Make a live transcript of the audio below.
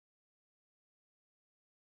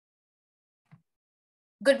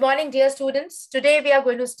Good morning, dear students. Today we are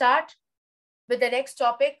going to start with the next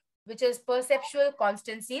topic, which is perceptual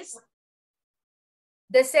constancies.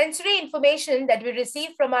 The sensory information that we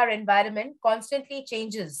receive from our environment constantly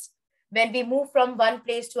changes when we move from one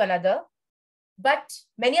place to another. But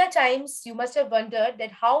many a times you must have wondered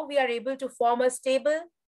that how we are able to form a stable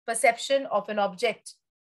perception of an object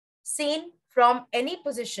seen from any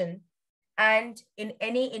position and in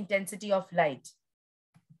any intensity of light.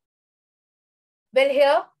 Well,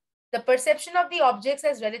 here, the perception of the objects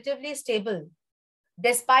is relatively stable,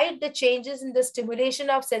 despite the changes in the stimulation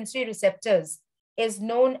of sensory receptors, is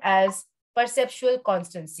known as perceptual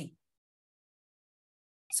constancy.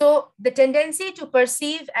 So, the tendency to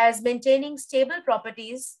perceive as maintaining stable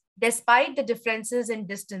properties despite the differences in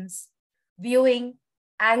distance, viewing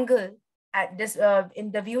angle,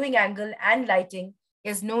 in the viewing angle and lighting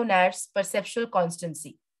is known as perceptual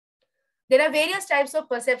constancy. There are various types of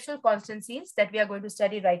perceptual constancies that we are going to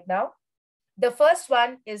study right now. The first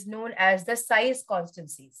one is known as the size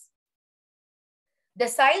constancies. The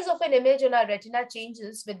size of an image on our retina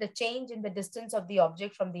changes with the change in the distance of the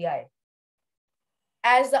object from the eye.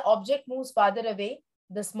 As the object moves farther away,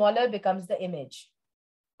 the smaller becomes the image.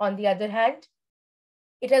 On the other hand,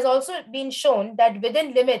 it has also been shown that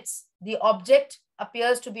within limits, the object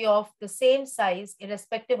appears to be of the same size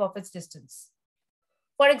irrespective of its distance.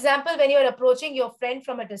 For example, when you are approaching your friend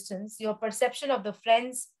from a distance, your perception of the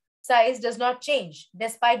friend's size does not change,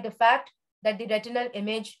 despite the fact that the retinal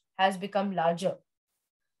image has become larger.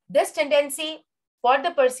 This tendency for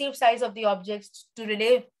the perceived size of the objects to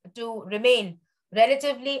remain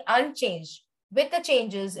relatively unchanged with the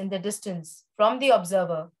changes in the distance from the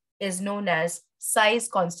observer is known as size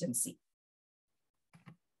constancy.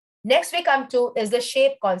 Next we come to is the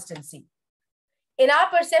shape constancy. In our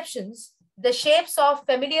perceptions, the shapes of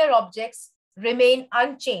familiar objects remain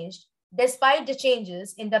unchanged despite the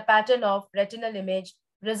changes in the pattern of retinal image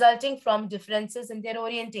resulting from differences in their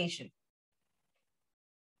orientation.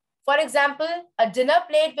 For example, a dinner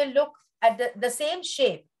plate will look at the same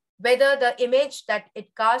shape, whether the image that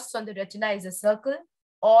it casts on the retina is a circle,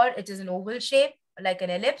 or it is an oval shape, like an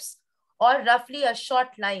ellipse, or roughly a short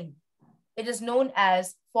line. It is known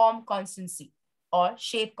as form constancy or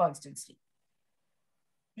shape constancy.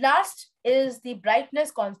 Last is the brightness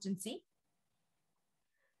constancy.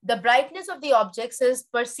 The brightness of the objects is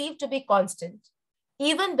perceived to be constant,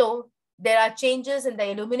 even though there are changes in the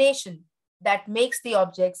illumination that makes the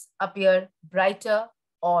objects appear brighter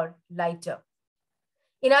or lighter.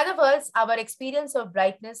 In other words, our experience of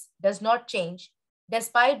brightness does not change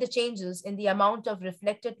despite the changes in the amount of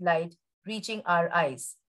reflected light reaching our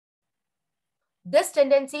eyes. This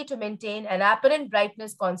tendency to maintain an apparent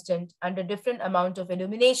brightness constant under different amount of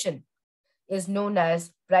illumination is known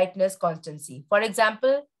as brightness constancy. For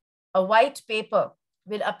example, a white paper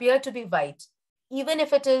will appear to be white, even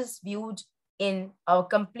if it is viewed in a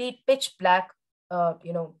complete pitch black, or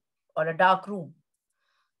a dark room.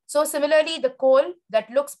 So similarly, the coal that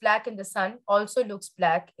looks black in the sun also looks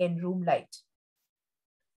black in room light.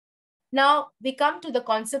 Now we come to the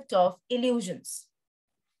concept of illusions.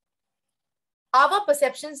 Our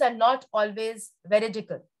perceptions are not always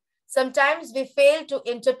veridical. Sometimes we fail to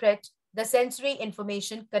interpret the sensory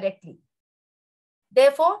information correctly.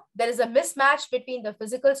 Therefore, there is a mismatch between the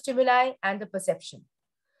physical stimuli and the perception.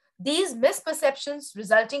 These misperceptions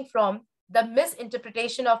resulting from the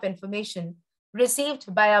misinterpretation of information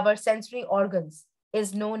received by our sensory organs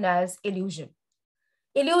is known as illusion.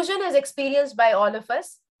 Illusion is experienced by all of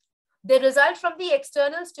us. They result from the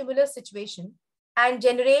external stimulus situation and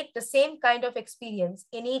generate the same kind of experience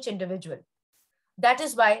in each individual. That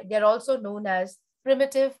is why they are also known as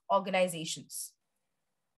primitive organizations.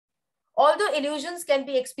 Although illusions can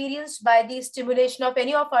be experienced by the stimulation of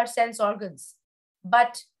any of our sense organs,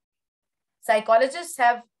 but psychologists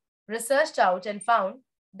have researched out and found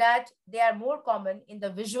that they are more common in the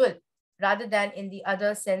visual rather than in the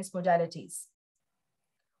other sense modalities.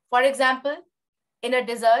 For example, in a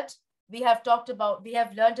desert, we have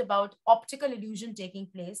learned about optical illusion taking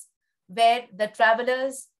place, where the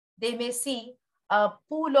travelers, they may see a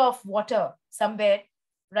pool of water somewhere,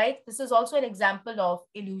 right? This is also an example of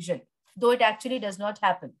illusion, though it actually does not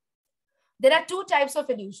happen. There are two types of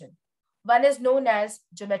illusion. One is known as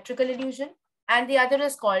geometrical illusion, and the other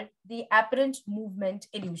is called the apparent movement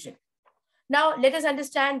illusion. Now, let us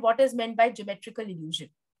understand what is meant by geometrical illusion.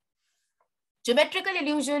 Geometrical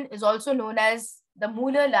illusion is also known as the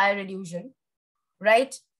Mueller-Lyer illusion,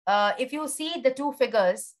 right? If you see the two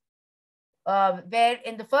figures, where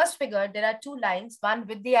in the first figure, there are two lines, one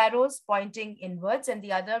with the arrows pointing inwards and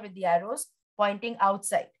the other with the arrows pointing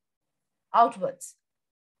outwards.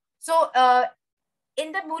 So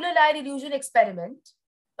in the Mueller-Lyer illusion experiment,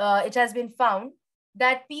 it has been found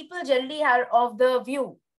that people generally are of the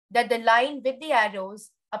view that the line with the arrows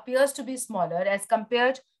appears to be smaller as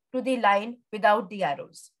compared to the line without the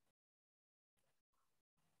arrows.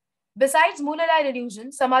 Besides Mueller-Lyer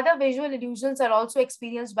illusion, some other visual illusions are also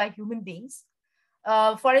experienced by human beings.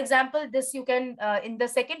 For example, this you can, in the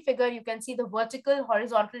second figure, you can see the vertical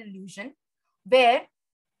horizontal illusion, where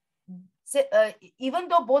even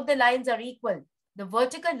though both the lines are equal, the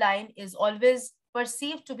vertical line is always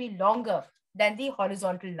perceived to be longer than the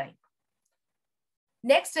horizontal line.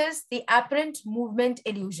 Next is the apparent movement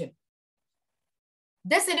illusion.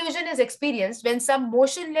 This illusion is experienced when some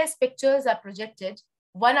motionless pictures are projected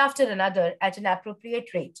one after another at an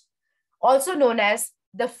appropriate rate, also known as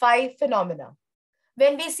the phi phenomena.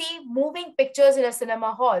 When we see moving pictures in a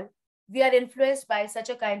cinema hall, we are influenced by such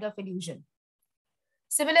a kind of illusion.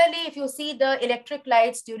 Similarly, if you see the electric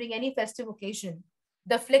lights during any festive occasion,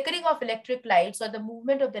 the flickering of electric lights or the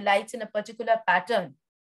movement of the lights in a particular pattern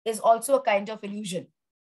is also a kind of illusion.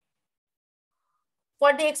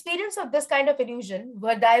 For the experience of this kind of illusion,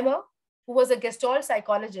 Wertheimer, who was a Gestalt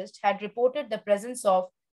psychologist, had reported the presence of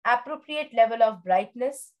appropriate level of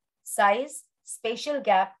brightness, size, spatial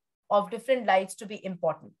gap of different lights to be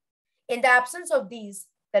important. In the absence of these,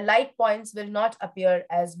 the light points will not appear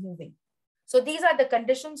as moving. So these are the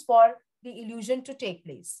conditions for the illusion to take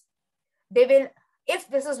place. They will, if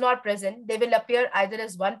this is not present, they will appear either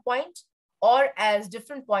as one point or as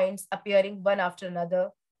different points appearing one after another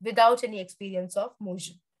without any experience of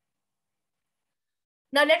motion.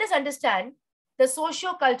 Now let us understand the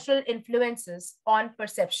socio-cultural influences on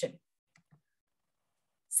perception.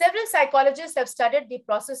 Several psychologists have studied the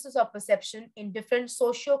processes of perception in different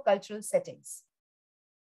socio-cultural settings.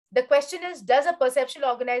 The question is, does a perceptual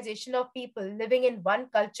organization of people living in one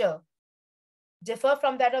culture differ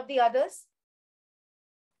from that of the others?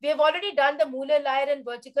 We have already done the Mueller-Lyer and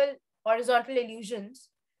vertical horizontal illusions.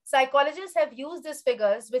 Psychologists have used these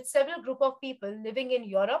figures with several groups of people living in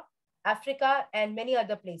Europe, Africa, and many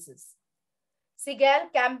other places. Siegel,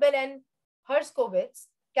 Campbell, and Herskowitz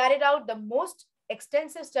carried out the most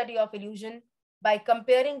extensive study of illusion by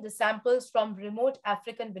comparing the samples from remote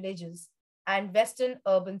African villages and Western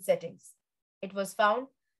urban settings. It was found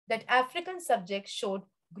that African subjects showed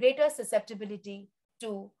greater susceptibility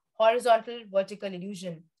to horizontal vertical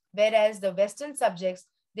illusion, whereas the Western subjects,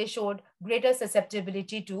 they showed greater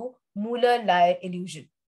susceptibility to Mueller-Lyer illusion.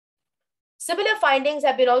 Similar findings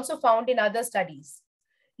have been also found in other studies.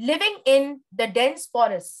 Living in the dense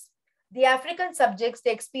forests, the African subjects,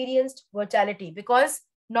 they experienced mortality because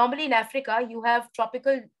normally in Africa, you have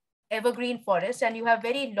tropical evergreen forest and you have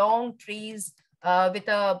very long trees with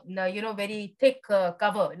a very thick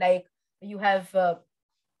cover, like you have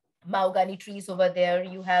mahogany trees over there,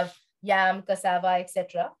 you have yam, cassava,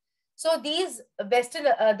 etc. So these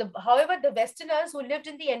however, the Westerners who lived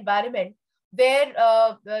in the environment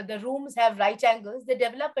where the rooms have right angles, they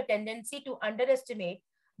develop a tendency to underestimate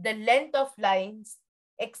the length of lines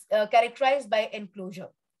characterized by enclosure.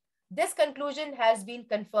 This conclusion has been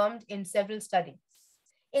confirmed in several studies.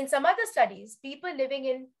 In some other studies, people living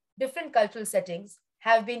in different cultural settings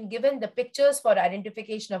have been given the pictures for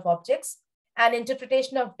identification of objects and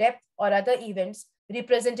interpretation of depth or other events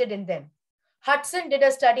represented in them. Hudson did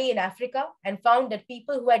a study in Africa and found that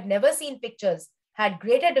people who had never seen pictures had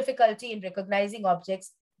greater difficulty in recognizing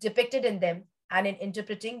objects depicted in them and in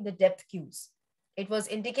interpreting the depth cues. It was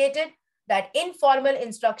indicated that informal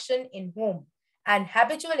instruction in home and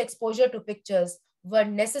habitual exposure to pictures were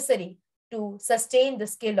necessary to sustain the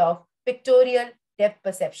skill of pictorial depth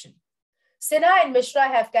perception. Sinha and Mishra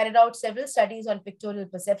have carried out several studies on pictorial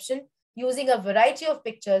perception using a variety of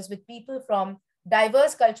pictures with people from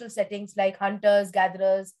diverse cultural settings like hunters,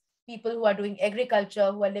 gatherers, people who are doing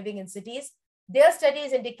agriculture, who are living in cities. Their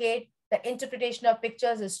studies indicate the interpretation of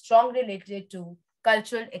pictures is strongly related to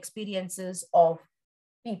cultural experiences of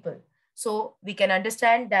people. So we can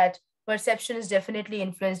understand that perception is definitely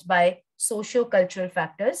influenced by socio-cultural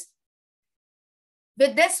factors.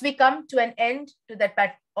 With this, we come to an end to that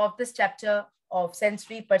part of this chapter of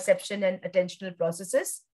sensory perception and attentional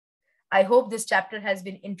processes. I hope this chapter has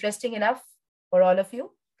been interesting enough for all of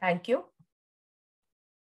you. Thank you.